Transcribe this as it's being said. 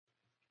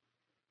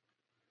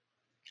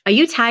Are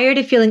you tired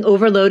of feeling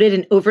overloaded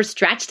and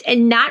overstretched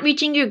and not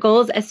reaching your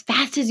goals as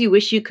fast as you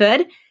wish you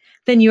could?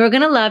 Then you're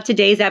going to love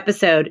today's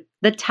episode,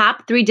 the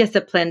top 3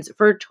 disciplines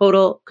for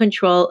total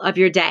control of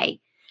your day.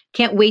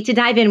 Can't wait to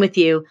dive in with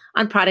you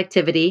on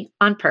Productivity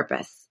on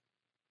Purpose.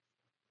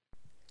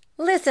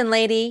 Listen,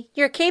 lady,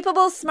 you're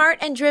capable, smart,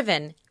 and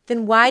driven.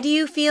 Then why do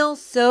you feel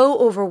so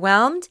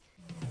overwhelmed?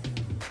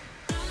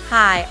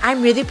 Hi,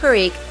 I'm Ritu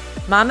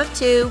Parikh, mom of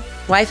 2,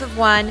 wife of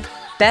 1,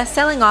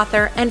 best-selling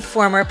author, and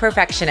former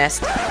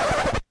perfectionist.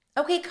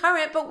 Okay,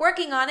 current, but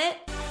working on it.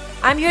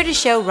 I'm here to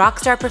show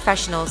rockstar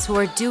professionals who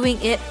are doing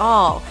it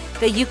all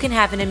that you can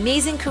have an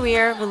amazing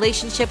career,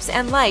 relationships,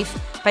 and life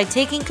by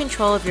taking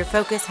control of your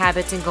focus,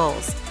 habits, and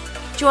goals.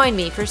 Join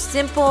me for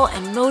simple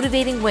and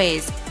motivating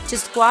ways to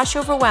squash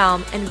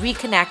overwhelm and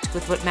reconnect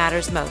with what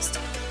matters most.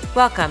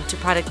 Welcome to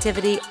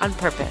Productivity on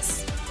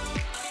Purpose.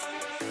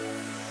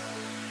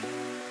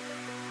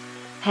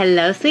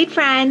 Hello, sweet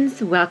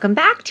friends. Welcome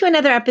back to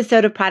another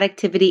episode of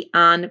Productivity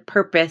on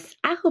Purpose.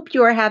 I hope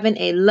you are having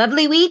a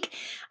lovely week.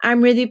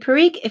 I'm Ritu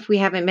Parikh. If we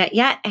haven't met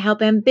yet, I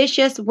help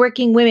ambitious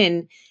working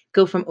women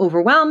go from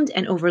overwhelmed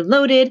and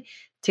overloaded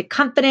to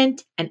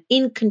confident and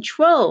in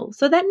control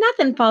so that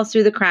nothing falls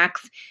through the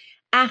cracks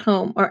at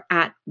home or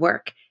at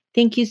work.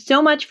 Thank you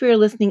so much for your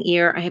listening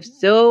ear. I have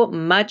so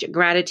much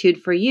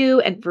gratitude for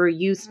you and for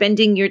you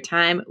spending your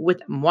time with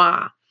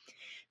moi.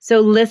 So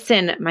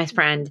listen, my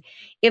friend,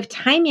 if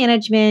time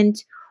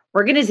management,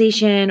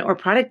 organization, or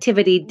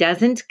productivity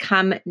doesn't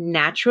come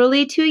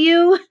naturally to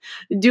you,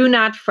 do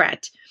not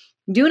fret.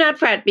 Do not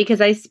fret,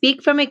 because I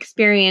speak from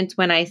experience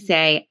when I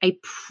say, I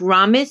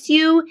promise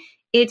you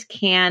it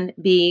can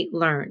be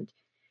learned.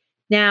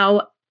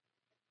 Now,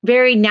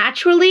 very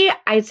naturally,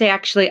 I'd say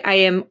actually I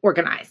am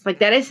organized. Like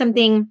that is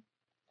something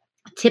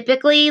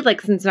typically,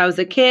 like since I was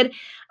a kid,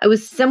 I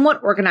was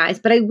somewhat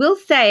organized. But I will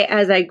say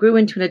as I grew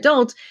into an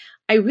adult,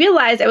 I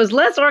realized I was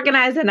less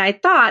organized than I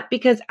thought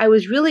because I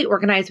was really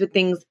organized with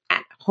things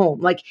at home,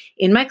 like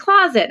in my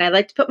closet. And I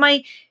like to put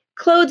my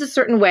clothes a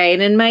certain way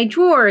and in my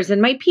drawers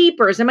and my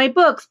papers and my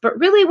books. But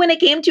really when it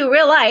came to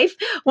real life,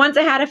 once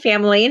I had a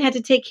family and had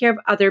to take care of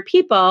other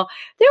people,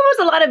 there was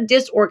a lot of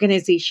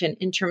disorganization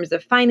in terms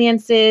of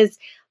finances,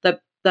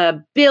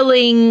 the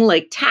billing,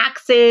 like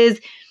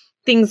taxes,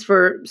 things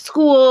for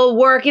school,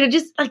 work,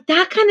 just like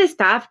that kind of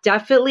stuff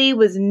definitely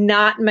was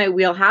not my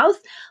wheelhouse.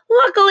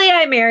 Luckily,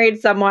 I married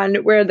someone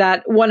where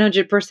that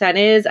 100%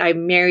 is. I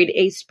married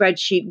a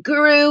spreadsheet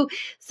guru.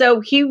 So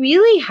he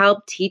really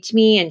helped teach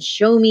me and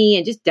show me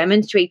and just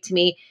demonstrate to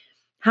me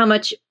how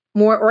much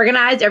more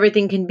organized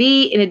everything can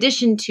be, in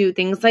addition to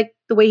things like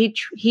the way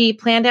he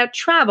planned out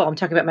travel. I'm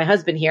talking about my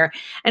husband here,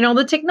 and all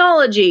the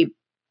technology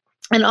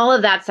and all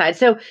of that side.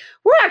 So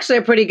we're actually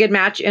a pretty good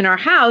match in our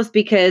house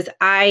because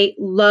I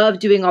love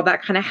doing all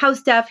that kind of house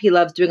stuff. He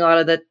loves doing a lot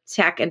of the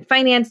tech and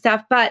finance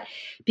stuff. But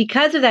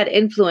because of that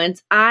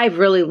influence, I've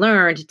really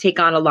learned to take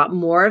on a lot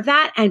more of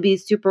that and be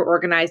super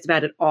organized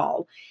about it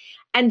all.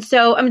 And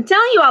so I'm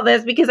telling you all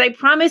this because I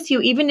promise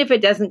you, even if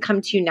it doesn't come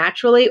to you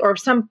naturally, or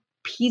some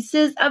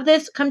pieces of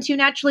this come to you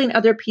naturally and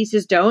other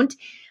pieces don't,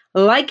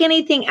 like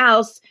anything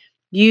else,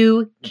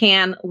 you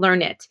can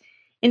learn it.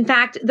 In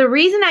fact, the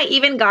reason I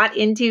even got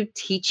into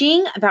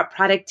teaching about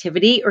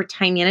productivity or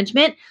time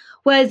management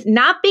was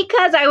not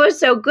because I was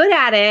so good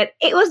at it.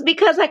 It was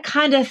because I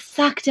kind of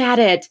sucked at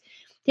it.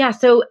 Yeah.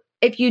 So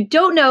if you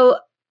don't know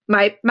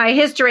my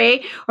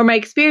history or my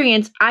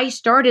experience, I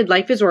started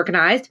Life is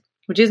Organized,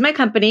 which is my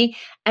company,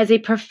 as a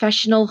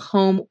professional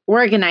home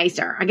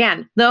organizer.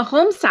 Again, the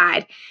home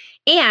side.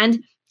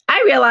 And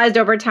I realized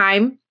over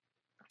time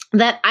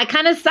that I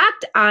kind of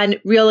sucked on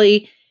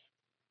really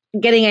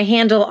getting a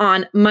handle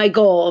on my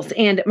goals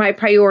and my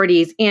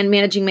priorities and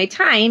managing my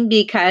time,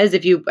 because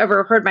if you've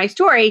ever heard my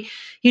story,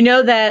 you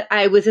know that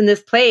I was in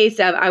this place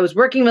of I was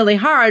working really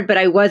hard, but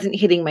I wasn't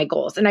hitting my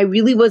goals. And I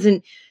really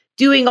wasn't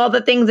doing all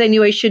the things I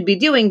knew I should be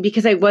doing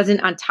because I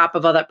wasn't on top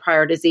of all that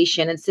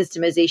prioritization and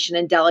systemization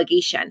and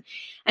delegation.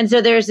 And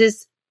so there's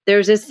this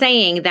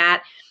saying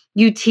that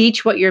you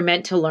teach what you're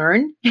meant to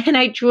learn. And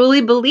I truly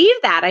believe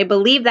that. I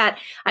believe that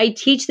I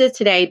teach this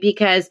today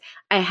because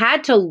I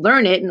had to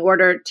learn it in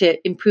order to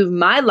improve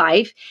my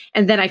life.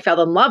 And then I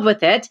fell in love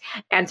with it.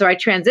 And so I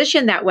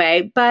transitioned that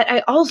way. But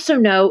I also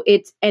know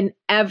it's an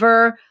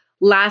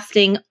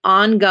everlasting,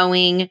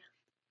 ongoing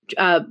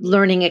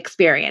learning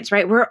experience,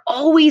 right? We're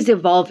always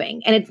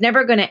evolving and it's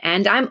never going to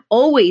end. I'm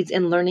always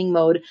in learning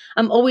mode.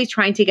 I'm always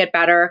trying to get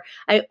better.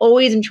 I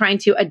always am trying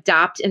to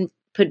adopt and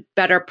put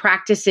better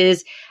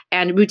practices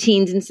and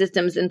routines and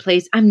systems in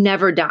place. I'm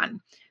never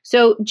done.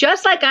 So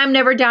just like I'm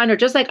never done, or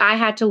just like I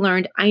had to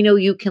learn, I know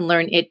you can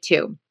learn it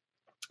too.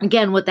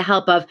 Again, with the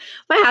help of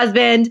my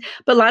husband,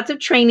 but lots of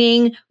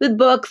training, with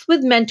books,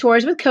 with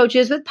mentors, with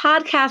coaches, with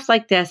podcasts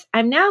like this.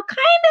 I'm now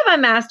kind of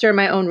a master in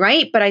my own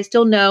right, but I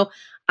still know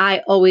I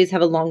always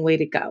have a long way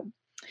to go.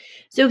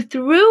 So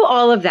through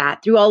all of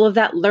that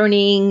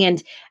learning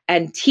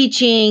and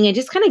teaching and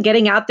just kind of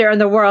getting out there in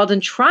the world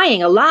and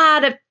trying a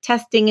lot of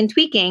testing and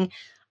tweaking,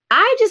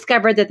 I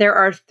discovered that there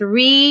are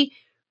three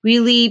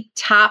really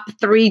top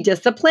 3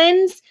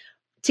 disciplines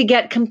to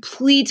get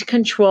complete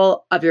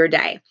control of your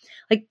day.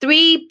 Like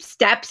 3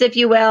 steps, if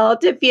you will,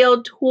 to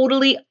feel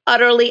totally,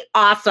 utterly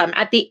awesome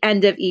at the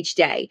end of each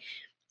day.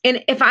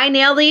 And if I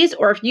nail these,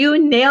 or if you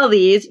nail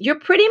these, you're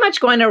pretty much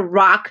going to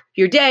rock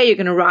your day. You're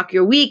going to rock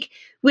your week,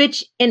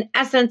 which in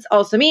essence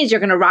also means you're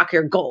going to rock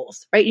your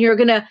goals, right? You're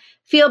going to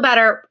feel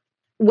better,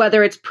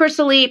 whether it's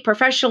personally,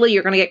 professionally,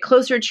 you're going to get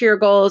closer to your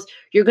goals.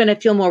 You're going to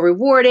feel more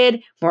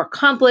rewarded, more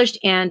accomplished,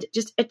 and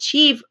just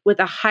achieve with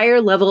a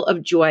higher level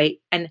of joy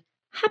and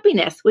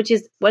happiness, which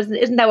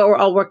isn't that what we're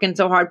all working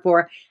so hard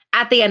for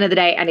at the end of the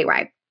day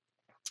anyway?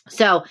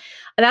 So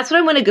that's what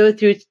I'm going to go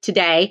through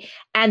today.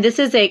 And this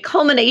is a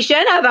culmination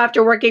of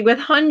after working with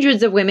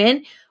hundreds of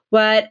women,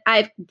 what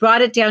I've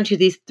brought it down to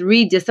these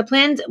 3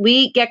 disciplines.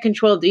 We get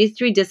control of these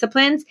 3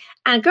 disciplines,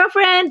 and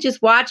girlfriend,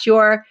 just watch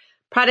your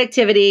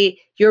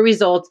productivity, your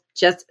results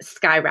just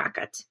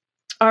skyrocket.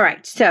 All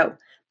right. So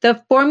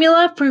the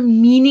formula for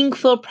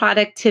meaningful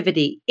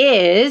productivity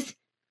is,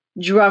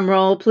 drum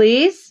roll,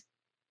 please,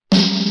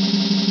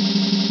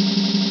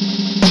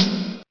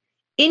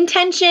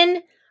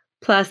 intention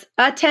plus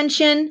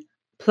attention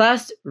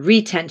plus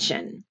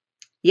retention.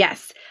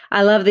 Yes,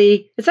 I love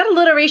is that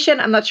alliteration?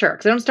 I'm not sure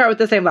because I don't start with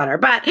the same letter,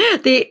 but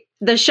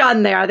the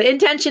shun there, the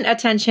intention,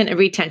 attention, and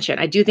retention.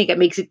 I do think it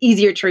makes it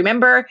easier to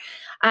remember.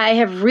 I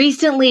have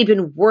recently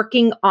been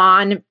working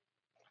on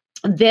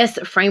this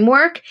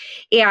framework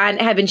and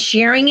have been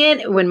sharing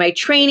it when my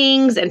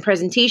trainings and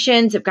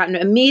presentations have gotten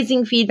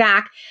amazing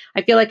feedback.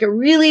 I feel like it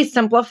really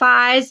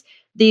simplifies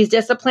these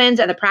disciplines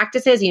and the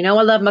practices. You know,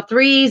 I love my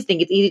 3s,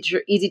 think it's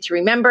easy to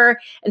remember.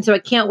 And so I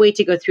can't wait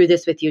to go through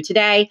this with you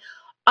today.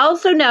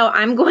 Also know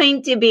I'm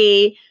going to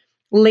be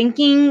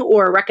linking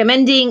or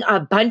recommending a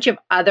bunch of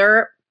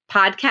other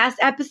podcast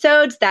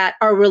episodes that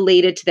are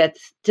related to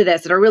this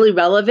that are really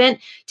relevant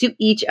to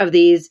each of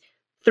these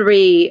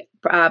 3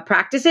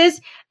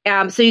 practices.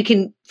 So you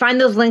can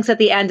find those links at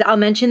the end. I'll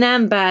mention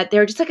them, but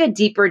they're just like a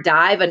deeper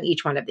dive on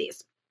each one of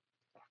these.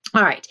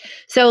 All right.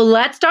 So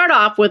let's start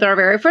off with our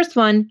very first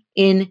one,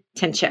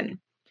 intention.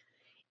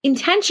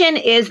 Intention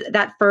is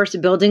that first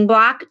building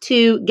block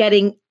to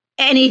getting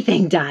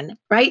anything done,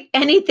 right?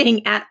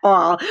 Anything at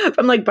all,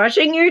 from like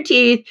brushing your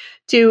teeth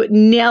to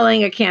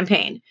nailing a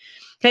campaign.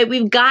 Okay.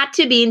 We've got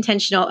to be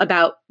intentional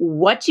about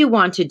what you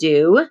want to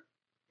do,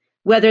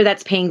 whether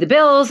that's paying the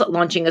bills,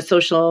 launching a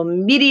social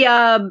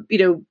media,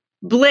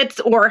 blitz,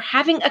 or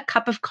having a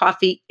cup of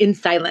coffee in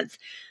silence.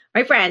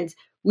 My friends,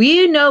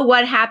 we know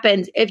what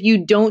happens if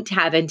you don't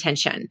have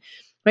intention,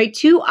 right?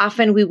 Too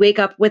often we wake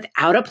up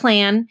without a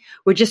plan.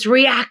 We're just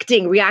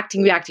reacting,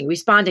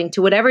 responding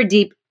to whatever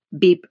deep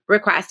beep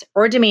request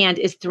or demand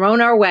is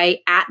thrown our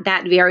way at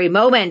that very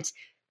moment.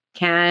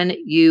 Do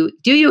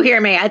you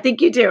hear me? I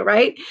think you do,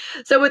 right?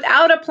 So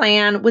without a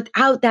plan,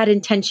 without that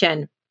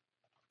intention,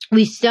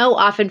 we so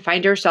often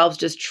find ourselves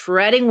just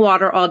treading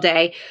water all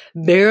day,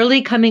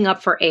 barely coming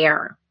up for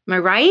air. Am I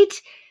right?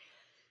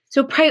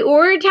 So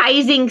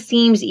prioritizing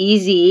seems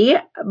easy,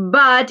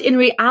 but in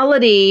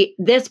reality,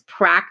 this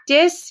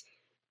practice,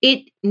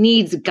 it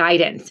needs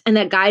guidance, and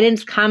that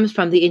guidance comes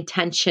from the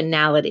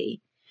intentionality.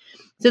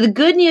 So the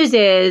good news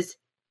is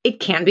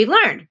it can be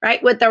learned,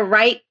 right? With the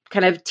right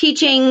kind of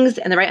teachings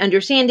and the right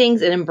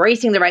understandings and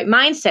embracing the right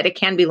mindset, it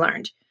can be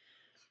learned.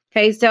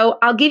 Okay, so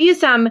I'll give you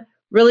some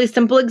really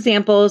simple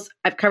examples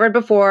I've covered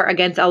before.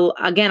 Again,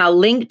 I'll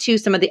link to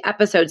some of the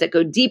episodes that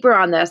go deeper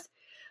on this,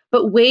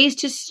 but ways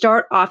to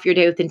start off your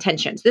day with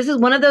intentions. This is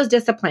one of those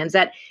disciplines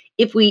that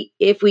if we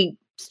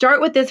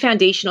start with this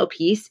foundational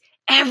piece,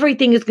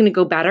 everything is going to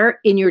go better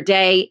in your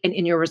day and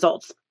in your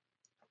results.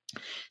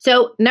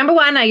 So number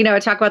 1, I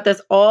talk about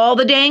this all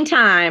the dang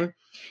time,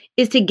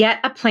 is to get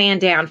a plan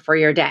down for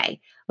your day.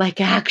 Like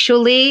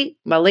actually,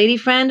 my lady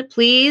friend,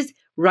 please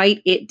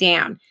write it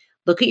down.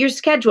 Look at your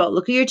schedule.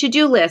 Look at your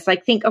to-do list.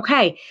 Like think,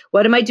 okay,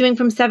 what am I doing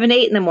from 7 to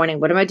 8 in the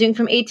morning? What am I doing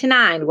from 8 to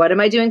 9? What am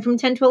I doing from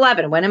 10 to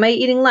 11? When am I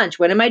eating lunch?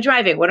 When am I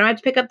driving? When do I have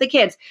to pick up the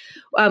kids?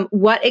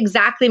 What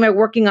exactly am I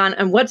working on?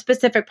 And what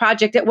specific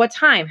project at what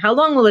time? How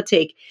long will it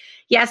take?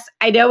 Yes,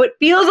 I know it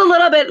feels a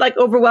little bit like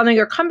overwhelming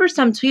or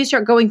cumbersome until you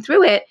start going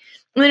through it.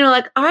 And then you're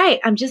like, all right,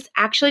 I'm just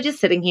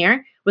sitting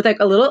here with like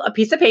a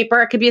piece of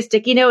paper. It could be a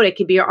sticky note. It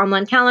could be your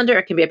online calendar.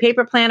 It could be a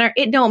paper planner.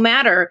 It don't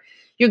matter.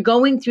 You're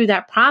going through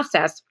that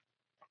process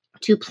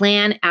to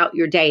plan out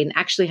your day and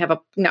actually have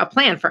a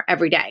plan for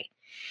every day.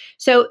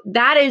 So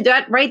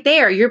that right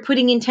there, you're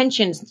putting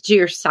intentions to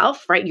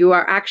yourself, right? You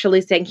are actually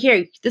saying,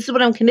 here, this is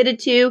what I'm committed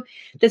to.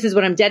 This is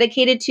what I'm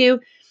dedicated to.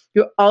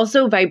 You're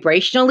also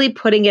vibrationally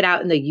putting it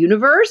out in the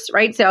universe,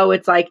 right? So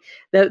it's like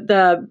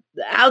the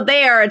out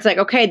there, it's like,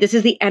 okay, this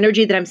is the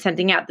energy that I'm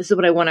sending out. This is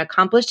what I want to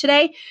accomplish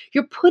today.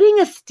 You're putting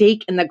a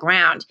stake in the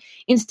ground.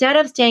 Instead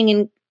of staying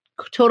in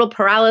total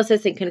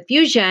paralysis and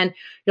confusion,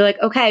 you're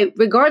like, okay,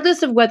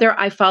 regardless of whether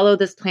I follow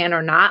this plan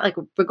or not, like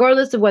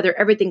regardless of whether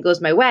everything goes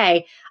my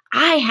way,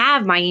 I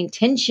have my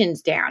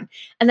intentions down.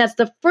 And that's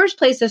the first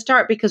place to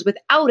start, because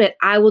without it,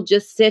 I will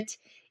just sit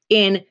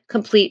in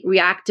complete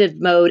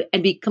reactive mode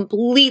and be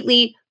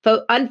completely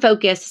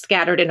unfocused,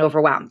 scattered, and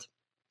overwhelmed.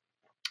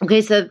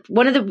 Okay, so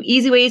one of the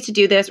easy ways to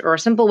do this, or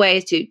simple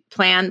ways to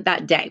plan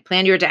that day,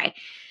 plan your day.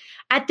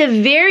 At the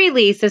very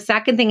least, the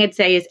second thing I'd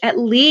say is at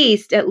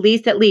least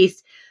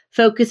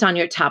focus on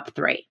your top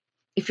 3.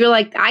 If you're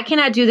like, I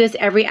cannot do this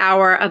every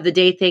hour of the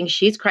day thing,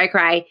 she's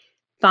cry,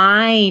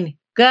 fine,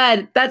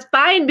 good. That's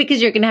fine,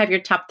 because you're going to have your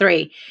top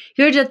 3.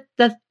 Here are just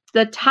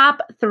the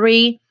top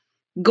 3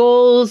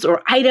 goals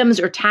or items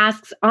or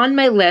tasks on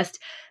my list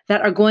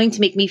that are going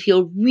to make me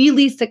feel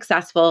really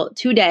successful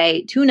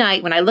today,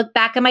 tonight. When I look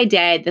back at my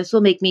day, this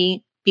will make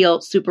me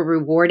feel super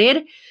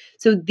rewarded.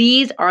 So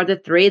these are the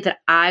 3 that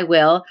I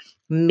will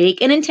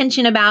make an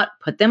intention about,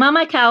 put them on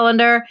my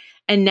calendar.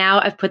 And now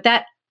I've put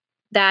that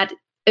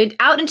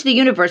out into the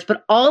universe,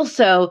 but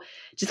also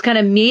just kind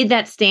of made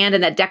that stand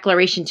and that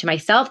declaration to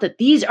myself that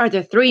these are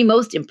the 3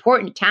 most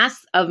important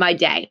tasks of my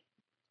day.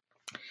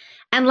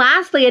 And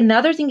lastly,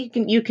 another thing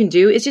you can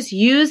do is just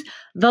use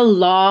the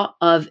law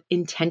of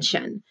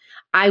intention.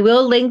 I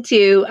will link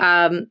to,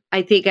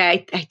 I think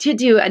I did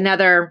do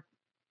another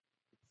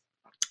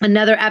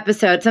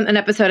episode, an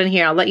episode in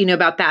here. I'll let you know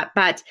about that.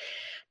 But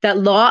that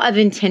law of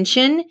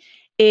intention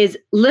is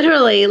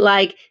literally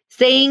like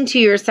saying to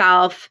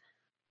yourself,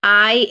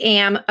 I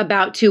am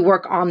about to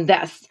work on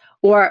this,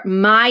 or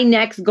my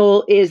next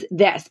goal is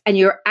this. And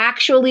you're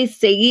actually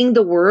saying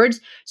the words.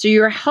 So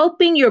you're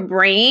helping your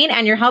brain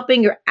and you're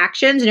helping your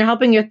actions and you're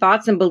helping your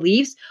thoughts and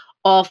beliefs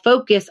all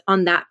focus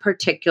on that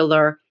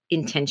particular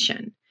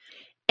intention.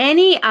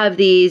 Any of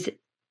these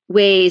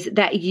ways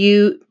that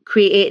you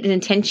create an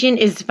intention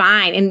is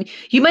fine. And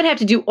you might have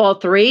to do all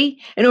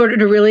 3 in order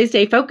to really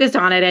stay focused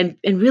on it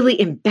and really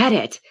embed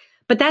it.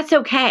 But that's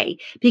okay,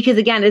 because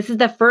again, this is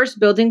the first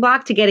building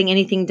block to getting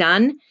anything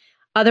done.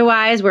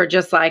 Otherwise, we're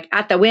just like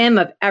at the whim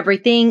of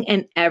everything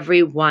and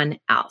everyone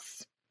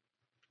else.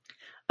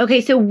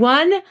 Okay, so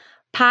one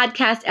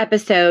podcast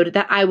episode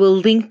that I will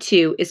link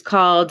to is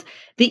called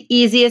The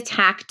Easiest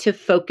Hack to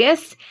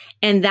Focus.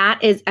 And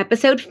that is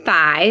episode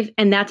 5.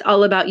 And that's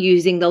all about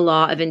using the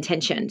law of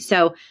intention.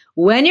 So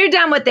when you're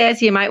done with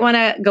this, you might want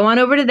to go on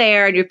over to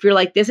there. And if you're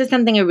like, this is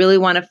something I really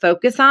want to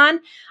focus on,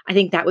 I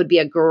think that would be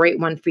a great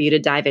one for you to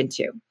dive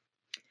into.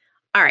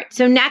 All right.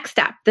 So next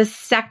up, the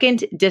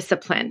second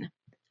discipline,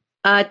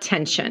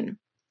 attention.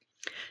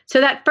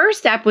 So that first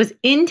step was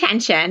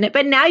intention,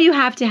 but now you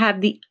have to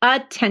have the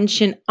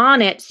attention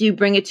on it so you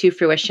bring it to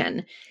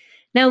fruition.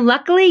 Now,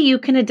 luckily, you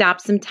can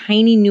adopt some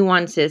tiny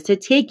nuances to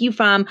take you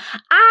from,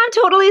 I'm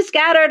totally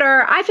scattered,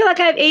 or I feel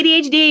like I have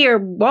ADHD,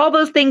 or all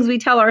those things we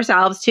tell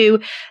ourselves, to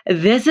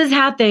this is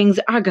how things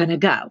are going to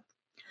go.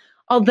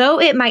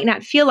 Although it might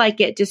not feel like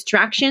it,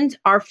 distractions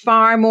are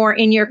far more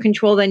in your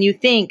control than you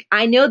think.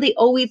 I know they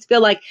always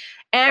feel like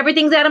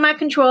everything's out of my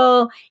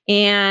control.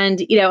 And,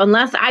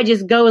 unless I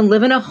just go and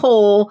live in a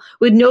hole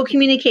with no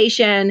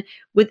communication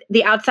with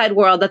the outside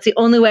world, that's the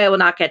only way I will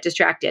not get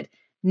distracted.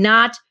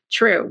 Not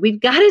true. We've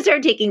got to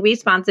start taking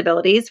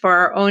responsibilities for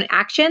our own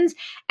actions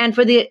and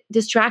for the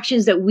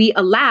distractions that we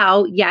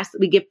allow. Yes,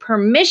 we give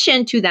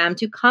permission to them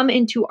to come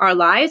into our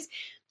lives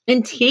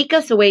and take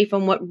us away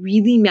from what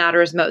really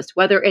matters most,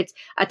 whether it's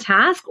a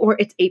task or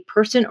it's a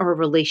person or a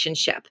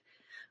relationship.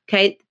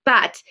 Okay.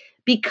 But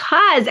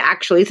because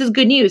actually, this is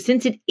good news,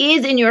 since it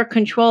is in your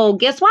control,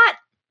 guess what?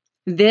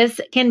 This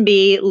can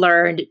be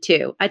learned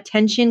too.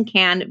 Attention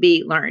can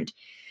be learned.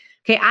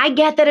 Okay, I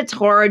get that it's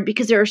hard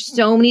because there are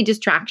so many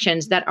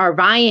distractions that are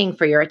vying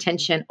for your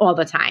attention all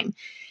the time.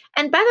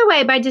 And by the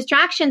way, by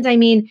distractions, I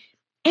mean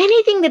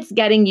anything that's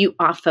getting you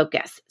off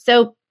focus.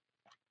 So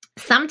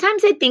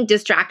sometimes I think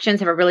distractions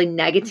have a really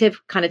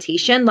negative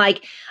connotation,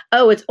 like,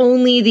 oh, it's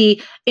only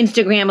the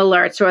Instagram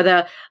alerts or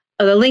the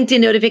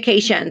LinkedIn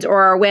notifications,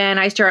 or when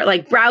I start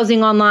like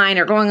browsing online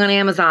or going on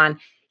Amazon.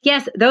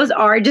 Yes, those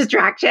are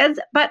distractions,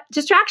 but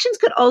distractions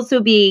could also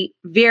be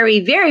very,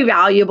 very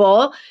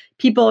valuable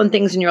people and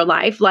things in your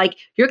life, like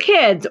your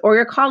kids or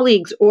your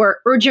colleagues or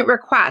urgent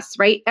requests,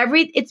 right?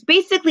 It's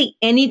basically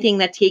anything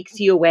that takes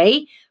you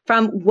away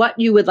from what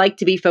you would like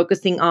to be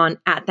focusing on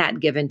at that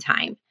given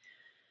time.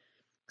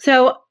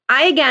 So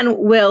I, again,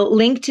 will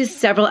link to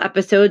several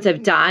episodes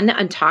I've done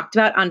and talked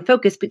about on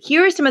focus, but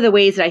here are some of the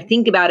ways that I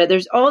think about it.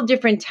 There's all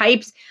different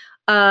types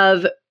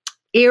of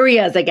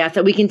areas, I guess,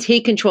 that we can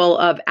take control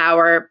of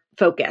our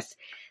focus.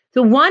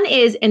 So one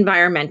is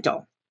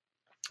environmental.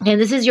 And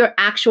this is your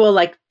actual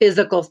like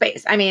physical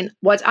space. I mean,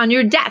 what's on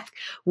your desk?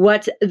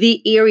 What's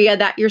the area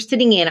that you're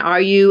sitting in?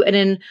 Are you in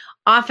an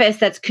office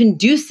that's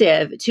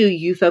conducive to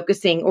you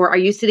focusing, or are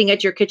you sitting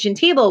at your kitchen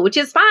table, which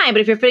is fine.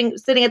 But if you're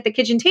sitting at the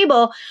kitchen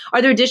table,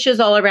 are there dishes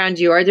all around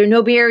you? Are there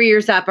no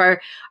barriers up?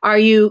 Or are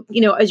you,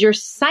 is your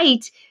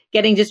sight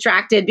getting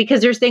distracted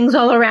because there's things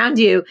all around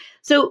you?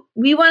 So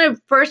we want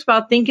to first of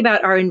all think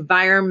about our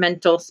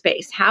environmental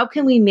space. How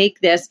can we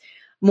make this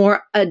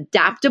more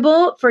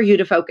adaptable for you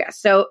to focus?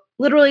 So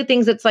literally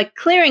things that's like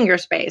clearing your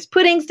space,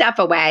 putting stuff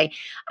away,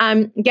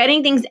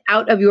 getting things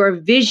out of your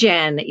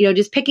vision,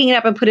 just picking it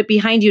up and put it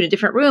behind you in a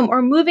different room,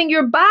 or moving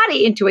your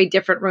body into a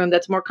different room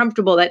that's more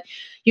comfortable, that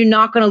you're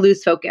not going to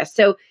lose focus.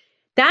 So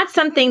that's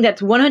something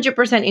that's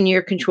 100% in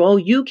your control.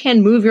 You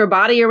can move your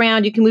body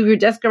around. You can move your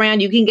desk around.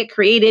 You can get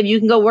creative. You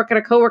can go work at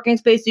a co-working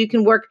space. You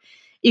can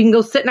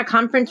go sit in a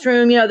conference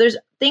room. There's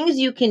things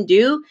you can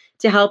do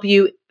to help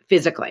you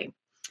physically.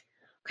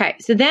 Okay.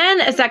 So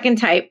then a second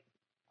type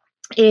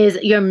is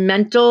your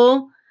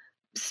mental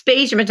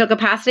space, your mental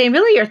capacity, and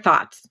really your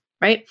thoughts,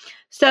 right?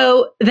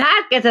 So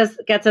that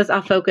gets us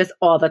off focus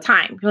all the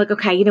time. You're like,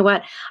 okay, you know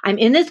what? I'm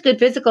in this good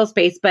physical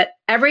space, but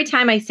every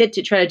time I sit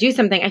to try to do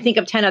something, I think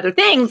of 10 other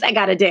things I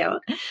got to do.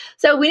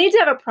 So we need to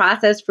have a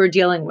process for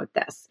dealing with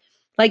this.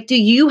 Like, do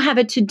you have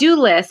a to-do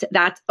list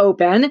that's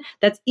open,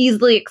 that's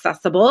easily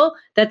accessible,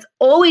 that's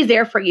always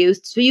there for you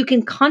so you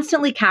can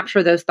constantly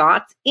capture those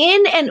thoughts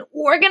in an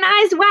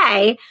organized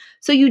way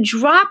so you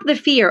drop the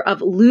fear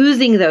of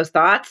losing those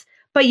thoughts,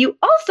 but you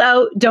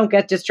also don't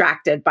get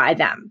distracted by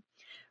them?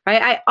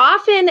 Right? I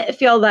often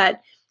feel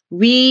that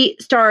we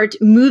start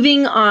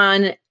moving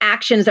on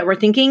actions that we're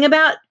thinking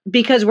about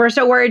because we're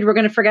so worried we're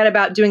going to forget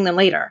about doing them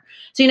later.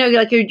 So,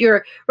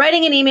 you're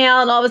writing an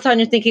email and all of a sudden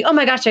you're thinking, oh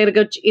my gosh, I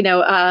got to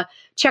go,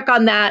 check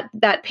on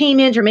that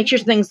payment or make sure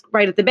something's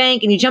right at the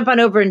bank. And you jump on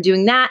over and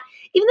doing that,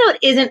 even though it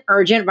isn't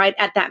urgent right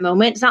at that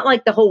moment. It's not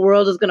like the whole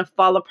world is going to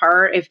fall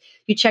apart if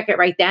you check it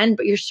right then,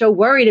 but you're so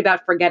worried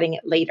about forgetting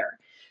it later.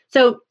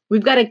 So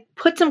we've got to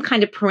put some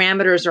kind of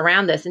parameters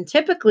around this. And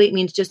typically it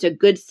means just a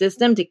good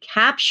system to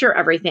capture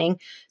everything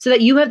so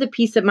that you have the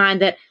peace of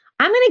mind that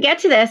I'm going to get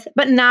to this,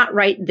 but not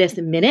right this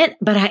minute,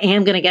 but I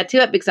am going to get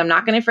to it because I'm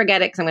not going to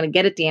forget it because I'm going to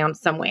get it down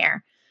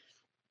somewhere.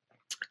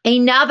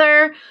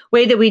 Another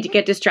way that we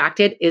get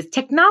distracted is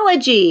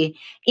technology.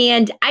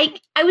 And I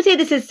would say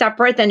this is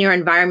separate than your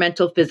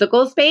environmental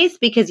physical space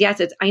because yes,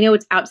 I know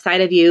it's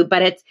outside of you,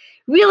 but it's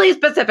really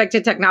specific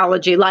to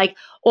technology, like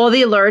all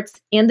the alerts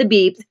and the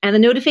beeps and the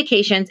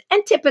notifications.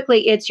 And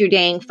typically it's your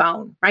dang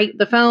phone, right?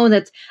 The phone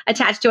that's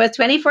attached to us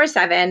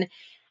 24/7.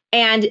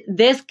 And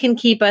this can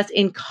keep us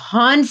in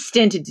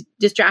constant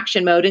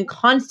distraction mode and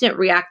constant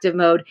reactive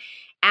mode.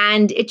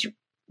 And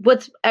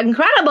what's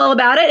incredible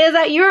about it is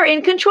that you're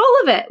in control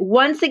of it.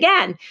 Once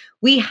again,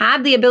 we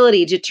have the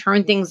ability to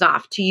turn things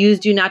off, to use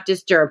do not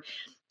disturb,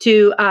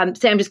 to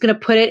say, I'm just going to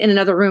put it in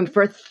another room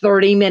for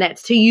 30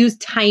 minutes, to use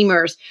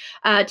timers,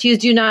 to use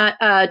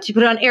to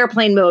put it on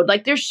airplane mode.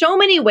 Like there's so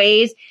many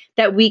ways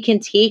that we can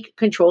take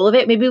control of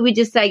it. Maybe we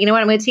just say, you know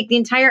what, I'm going to take the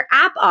entire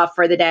app off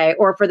for the day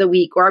or for the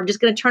week, or I'm just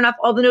going to turn off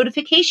all the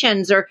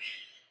notifications, or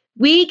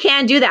we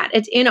can do that.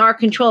 It's in our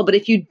control. But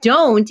if you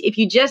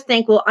just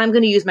think, well, I'm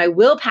going to use my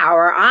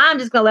willpower, I'm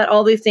just going to let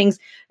all these things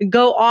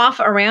go off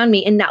around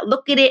me and not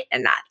look at it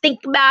and not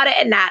think about it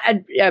and not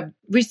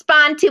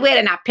respond to it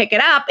and not pick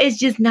it up, it's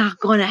just not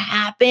going to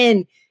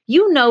happen.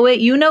 You know it.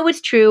 You know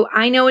it's true.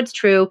 I know it's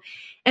true.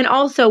 And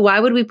also, why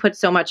would we put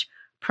so much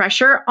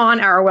pressure on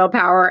our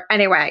willpower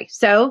anyway?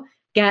 So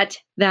get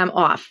them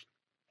off.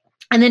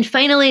 And then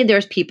finally,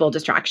 there's people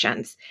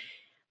distractions.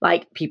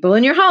 Like people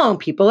in your home,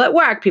 people at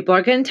work, people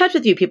are getting in touch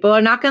with you, people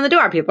are knocking on the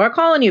door, people are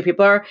calling you,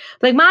 people are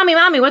like,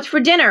 mommy, what's for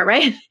dinner,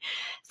 right?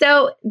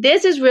 So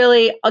this is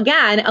really,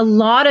 again, a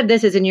lot of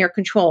this is in your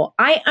control.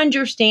 I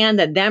understand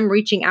that them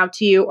reaching out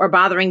to you or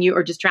bothering you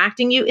or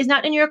distracting you is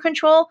not in your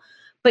control,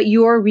 but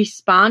your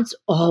response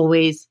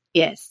always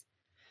is.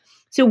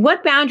 So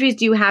what boundaries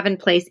do you have in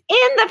place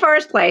in the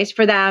first place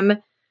for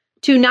them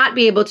to not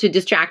be able to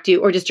distract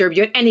you or disturb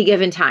you at any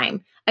given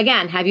time?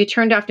 Again, have you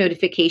turned off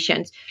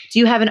notifications? Do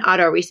you have an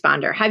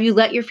autoresponder? Have you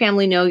let your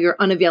family know you're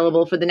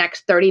unavailable for the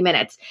next 30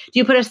 minutes? Do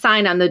you put a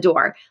sign on the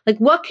door? Like,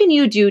 what can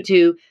you do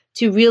to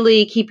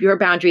really keep your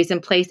boundaries in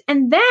place?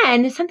 And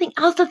then something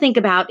else to think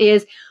about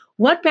is,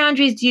 what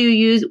boundaries do you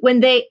use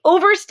when they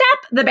overstep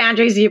the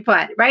boundaries you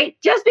put, right?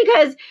 Just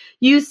because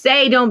you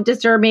say, don't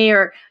disturb me,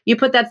 or you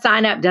put that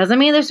sign up doesn't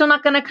mean they're still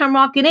not going to come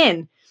walking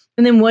in.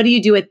 And then what do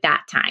you do at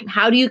that time?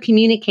 How do you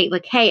communicate?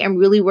 Like, hey, I'm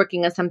really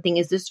working on something.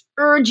 Is this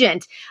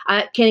urgent?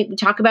 Can we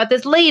talk about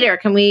this later?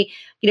 Can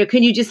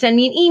you just send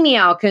me an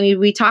email? Can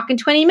we talk in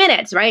 20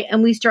 minutes, right?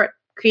 And we start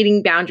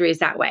creating boundaries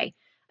that way.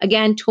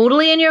 Again,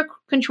 totally in your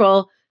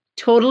control,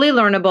 totally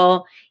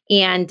learnable,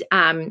 and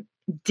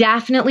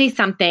definitely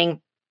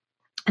something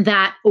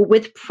that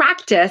with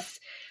practice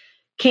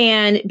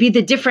can be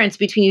the difference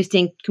between you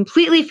staying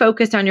completely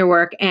focused on your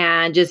work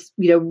and just,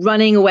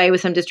 running away with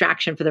some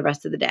distraction for the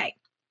rest of the day.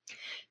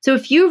 So a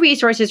few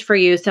resources for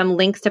you, some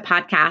links to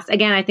podcasts.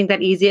 Again, I think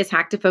that Easiest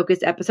Hack to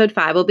Focus episode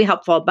 5 will be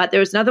helpful, but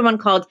there's another one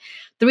called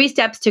 3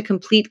 Steps to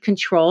Complete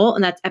Control,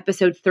 and that's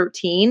episode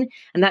 13.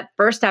 And that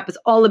first step is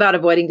all about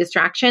avoiding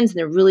distractions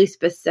in a really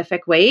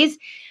specific ways.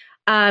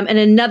 And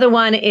another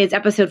one is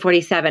episode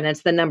 47.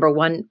 It's the number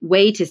 1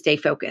 way to stay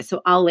focused.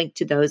 So I'll link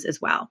to those as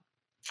well.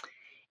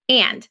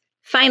 And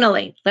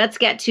finally, let's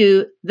get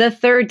to the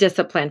third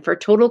discipline for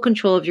total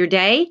control of your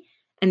day,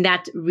 and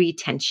that's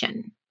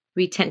retention.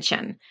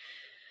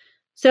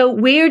 So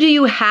where do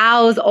you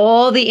house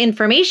all the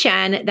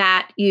information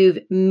that you've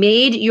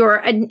made your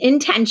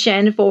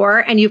intention for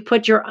and you've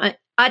put your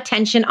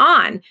attention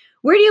on?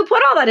 Where do you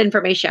put all that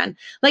information?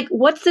 Like,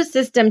 what's the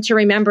system to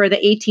remember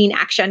the 18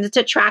 actions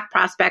to track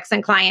prospects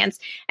and clients?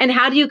 And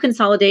how do you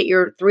consolidate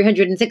your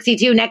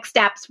 362 next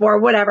steps for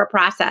whatever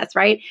process,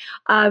 right?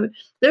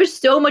 There's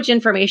so much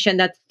information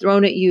that's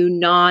thrown at you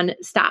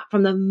nonstop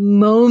from the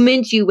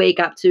moment you wake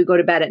up to go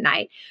to bed at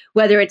night,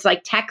 whether it's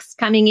like texts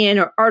coming in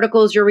or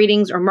articles you're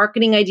reading or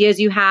marketing ideas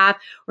you have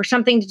or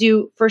something to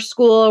do for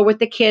school or with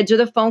the kids or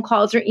the phone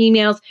calls or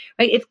emails,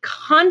 right? It's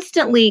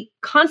constantly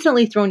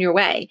thrown your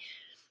way.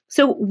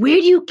 So where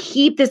do you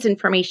keep this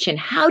information?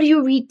 How do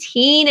you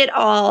retain it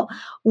all?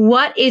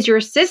 What is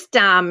your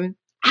system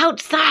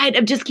outside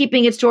of just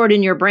keeping it stored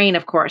in your brain,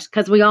 of course,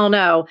 because we all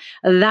know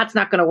that's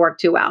not going to work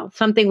too well.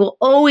 Something will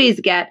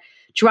always get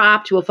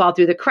dropped, will fall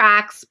through the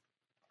cracks.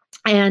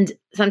 And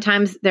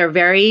sometimes they're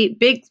very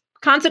big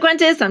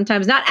consequences,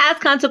 sometimes not as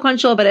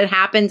consequential, but it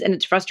happens and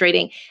it's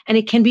frustrating and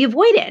it can be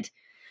avoided.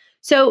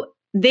 So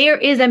there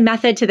is a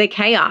method to the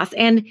chaos,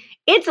 and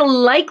it's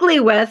likely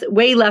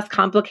way less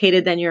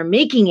complicated than you're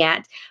making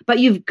it, but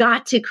you've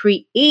got to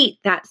create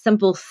that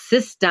simple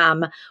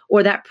system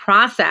or that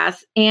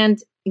process. And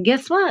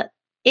guess what?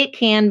 It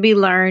can be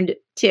learned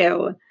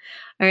too.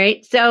 All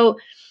right. So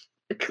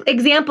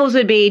examples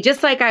would be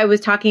just like I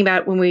was talking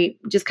about when we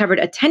just covered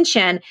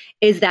attention,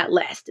 is that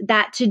list,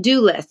 that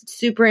to-do list. It's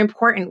super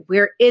important.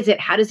 Where is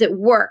it? How does it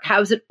work? How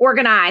is it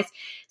organized?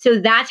 So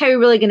that's how you're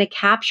really going to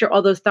capture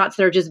all those thoughts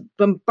that are just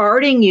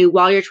bombarding you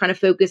while you're trying to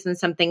focus on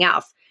something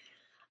else.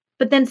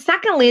 But then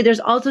secondly, there's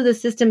also the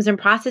systems and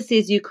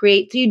processes you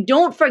create so you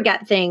don't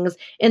forget things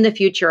in the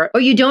future,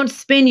 or you don't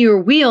spin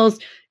your wheels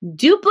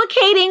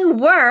duplicating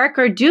work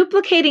or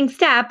duplicating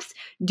steps,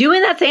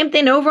 doing that same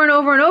thing over and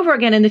over and over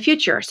again in the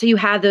future. So you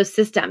have those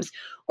systems,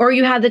 or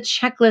you have the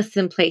checklists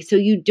in place so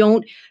you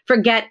don't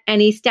forget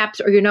any steps,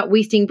 or you're not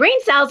wasting brain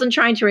cells and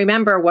trying to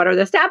remember what are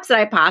the steps that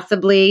I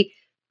possibly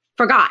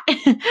forgot,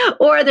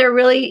 or they're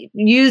really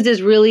used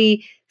as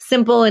really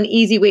simple and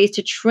easy ways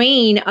to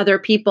train other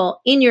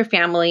people in your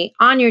family,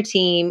 on your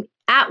team,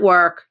 at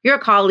work, your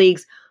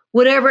colleagues,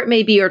 whatever it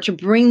may be, or to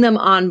bring them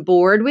on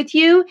board with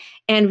you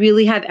and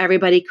really have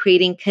everybody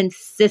creating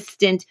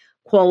consistent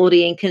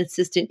quality and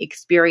consistent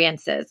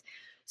experiences.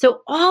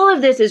 So all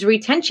of this is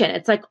retention.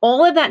 It's like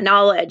all of that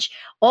knowledge,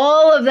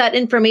 all of that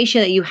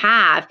information that you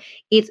have,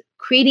 it's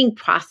creating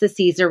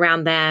processes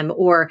around them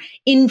or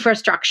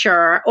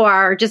infrastructure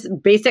or just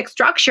basic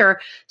structure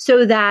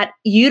so that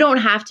you don't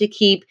have to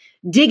keep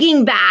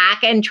digging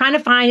back and trying to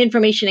find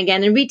information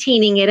again and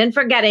retaining it and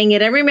forgetting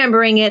it and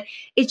remembering it.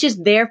 It's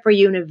just there for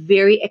you in a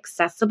very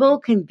accessible,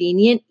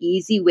 convenient,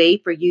 easy way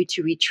for you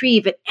to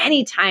retrieve at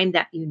any time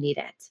that you need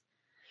it.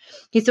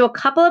 Okay, so a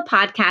couple of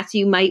podcasts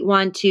you might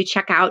want to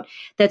check out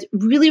that's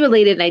really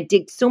related, and I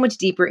dig so much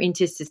deeper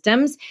into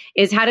systems,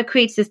 is How to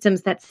Create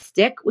Systems That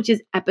Stick, which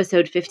is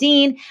episode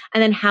 15,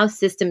 and then How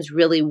Systems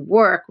Really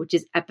Work, which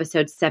is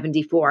episode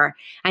 74.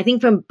 I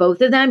think from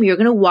both of them, you're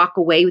going to walk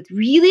away with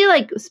really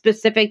like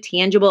specific,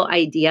 tangible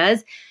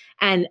ideas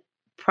and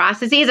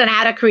processes on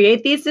how to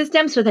create these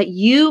systems so that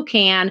you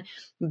can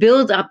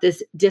build up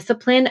this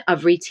discipline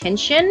of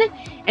retention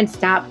and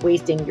stop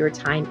wasting your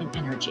time and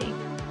energy.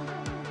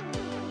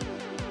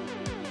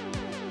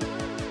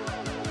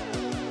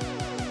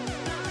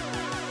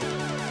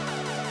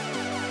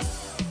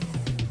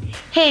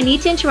 Hey, I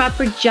need to interrupt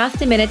for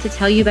just a minute to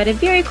tell you about a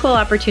very cool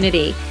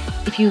opportunity.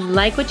 If you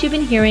like what you've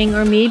been hearing,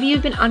 or maybe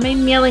you've been on my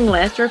mailing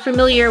list or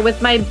familiar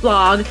with my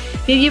blog,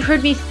 maybe you've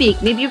heard me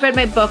speak, maybe you've read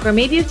my book, or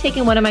maybe you've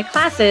taken one of my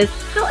classes,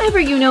 however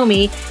you know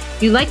me,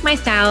 if you like my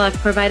style, I've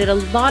provided a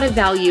lot of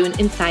value and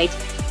insight,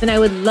 then I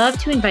would love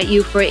to invite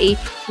you for a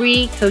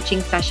free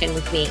coaching session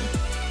with me.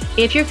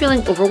 If you're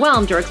feeling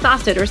overwhelmed or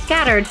exhausted or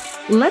scattered,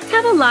 let's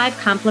have a live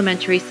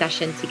complimentary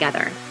session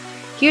together.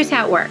 Here's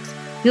how it works.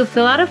 You'll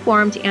fill out a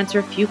form to answer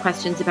a few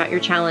questions about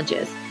your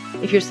challenges.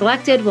 If you're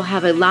selected, we'll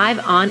have a live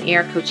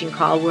on-air coaching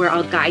call where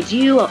I'll guide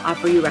you, I'll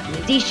offer you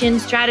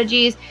recommendations,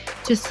 strategies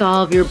to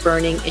solve your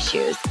burning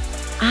issues.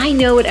 I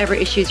know whatever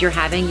issues you're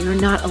having, you're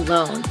not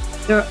alone.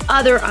 There are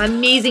other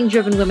amazing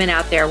driven women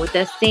out there with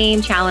the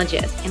same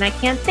challenges, and I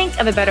can't think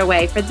of a better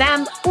way for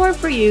them or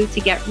for you to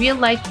get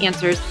real-life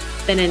answers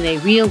than in a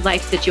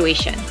real-life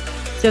situation.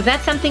 So if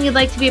that's something you'd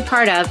like to be a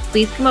part of,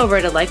 please come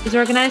over to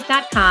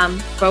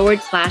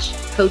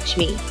lifeisorganized.com/coach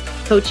me.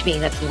 Coach me,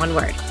 that's one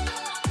word.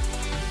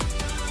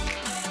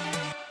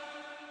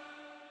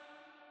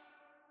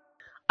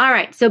 All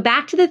right, so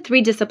back to the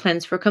 3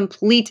 disciplines for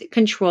complete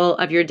control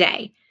of your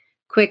day.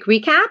 Quick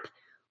recap.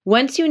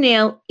 Once you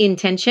nail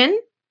intention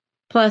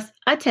plus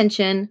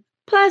attention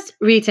plus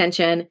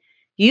retention,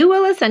 you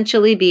will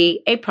essentially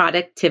be a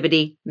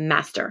productivity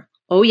master.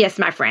 Oh yes,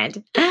 my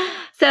friend.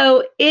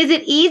 So is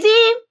it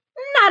easy?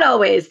 Not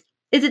always.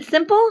 Is it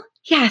simple?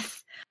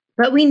 Yes.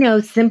 But we know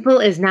simple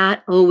is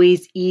not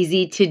always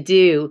easy to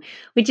do,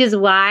 which is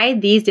why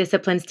these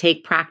disciplines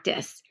take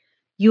practice.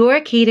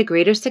 Your key to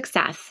greater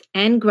success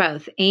and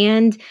growth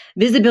and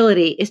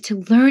visibility is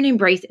to learn,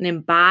 embrace, and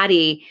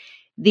embody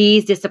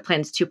these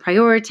disciplines to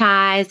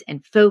prioritize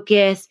and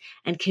focus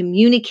and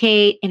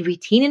communicate and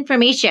retain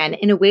information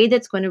in a way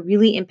that's going to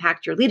really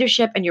impact your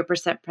leadership and your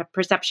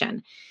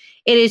perception.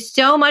 It is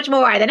so much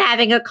more than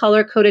having a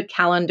color-coded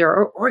calendar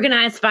or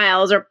organized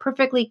files or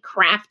perfectly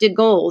crafted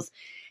goals.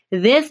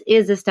 This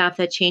is the stuff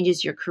that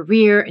changes your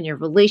career and your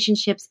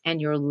relationships and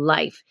your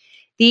life.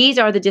 These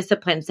are the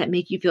disciplines that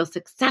make you feel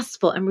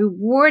successful and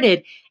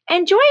rewarded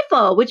and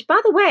joyful, which,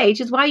 by the way,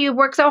 is why you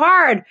work so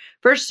hard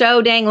for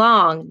so dang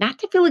long, not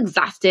to feel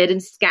exhausted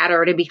and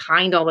scattered and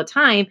behind all the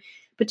time,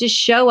 but to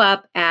show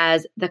up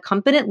as the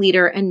competent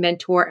leader and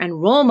mentor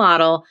and role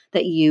model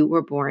that you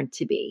were born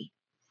to be.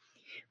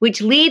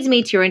 Which leads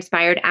me to your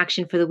inspired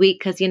action for the week,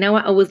 because you know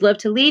what? I always love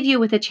to leave you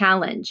with a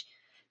challenge.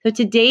 So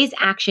today's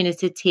action is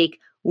to take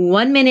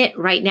 1 minute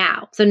right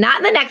now. So not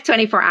in the next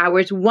 24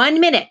 hours, 1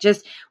 minute.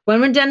 Just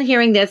when we're done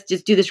hearing this,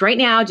 just do this right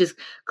now. Just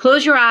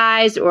close your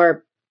eyes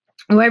or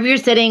wherever you're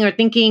sitting or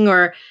thinking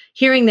or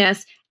hearing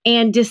this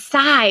and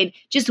decide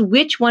just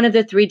which one of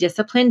the 3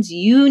 disciplines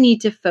you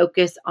need to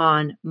focus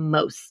on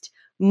most.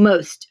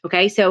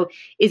 Okay. So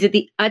is it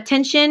the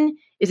attention?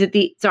 Is it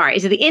the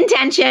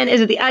intention? Is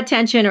it the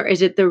attention or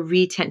is it the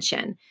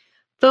retention?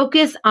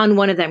 Focus on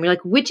one of them. You're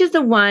like, which is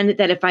the one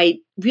that if I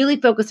really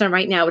focus on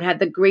right now would have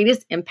the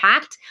greatest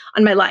impact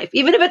on my life?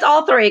 Even if it's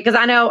all 3, because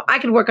I know I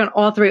could work on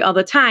all 3 all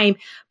the time,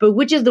 but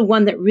which is the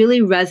one that really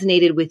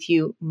resonated with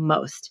you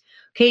most?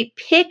 Okay,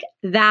 pick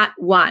that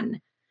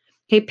one.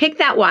 Okay, pick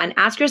that one.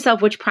 Ask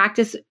yourself which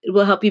practice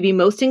will help you be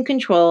most in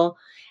control,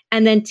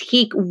 and then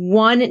take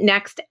one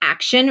next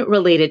action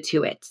related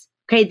to it.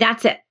 Okay,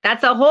 that's it.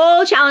 That's the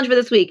whole challenge for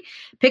this week.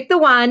 Pick the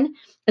one.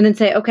 And then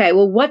say, okay,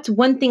 well, what's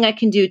one thing I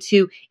can do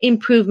to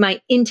improve my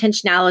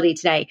intentionality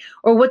today?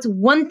 Or what's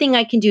one thing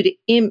I can do to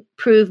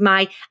improve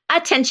my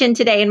attention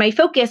today and my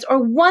focus? Or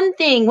one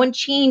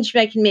change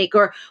I can make,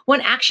 or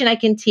one action I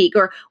can take,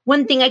 or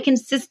one thing I can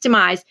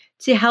systemize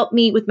to help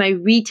me with my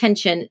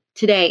retention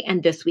today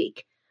and this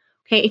week.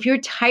 Okay, if you're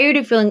tired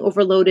of feeling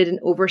overloaded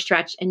and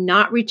overstretched and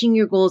not reaching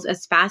your goals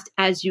as fast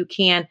as you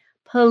can,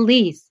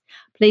 please,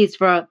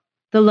 for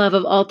the love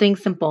of all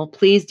things simple,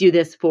 please do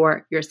this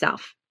for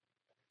yourself.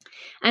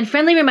 And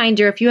friendly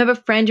reminder, if you have a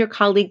friend or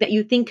colleague that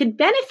you think could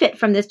benefit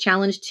from this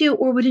challenge too,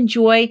 or would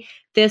enjoy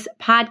this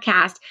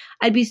podcast,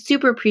 I'd be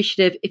super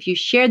appreciative if you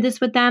shared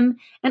this with them.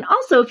 And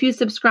also if you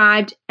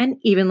subscribed and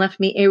even left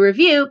me a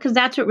review, because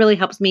that's what really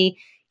helps me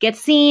get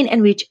seen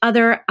and reach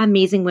other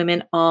amazing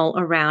women all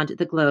around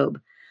the globe.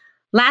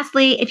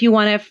 Lastly, if you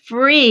want a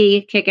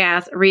free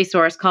kick-ass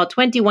resource called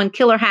 21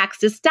 Killer Hacks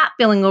to Stop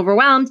Feeling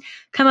Overwhelmed,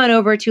 come on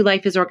over to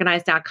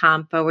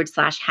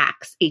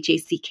lifeisorganized.com/hacks,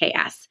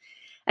 HACKS.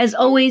 As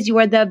always, you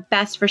are the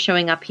best for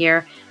showing up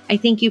here. I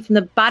thank you from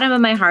the bottom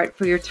of my heart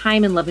for your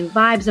time and loving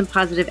vibes and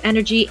positive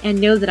energy,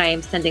 and know that I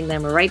am sending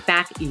them right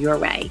back your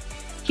way.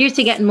 Here's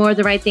to getting more of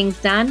the right things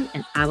done,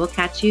 and I will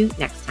catch you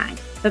next time.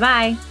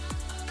 Bye-bye.